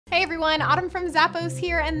Hey everyone, Autumn from Zappos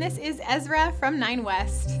here, and this is Ezra from Nine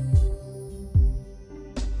West.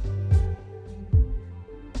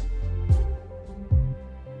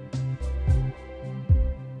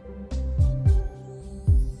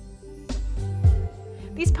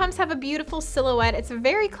 These pumps have a beautiful silhouette. It's a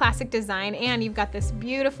very classic design, and you've got this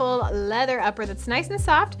beautiful leather upper that's nice and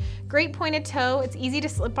soft, great pointed toe, it's easy to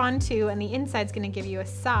slip on too, and the inside's gonna give you a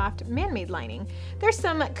soft man-made lining. There's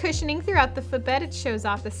some cushioning throughout the footbed. It shows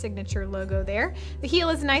off the signature logo there. The heel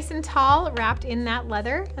is nice and tall, wrapped in that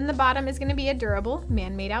leather, and the bottom is gonna be a durable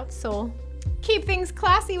man-made outsole. Keep things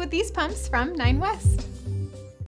classy with these pumps from Nine West.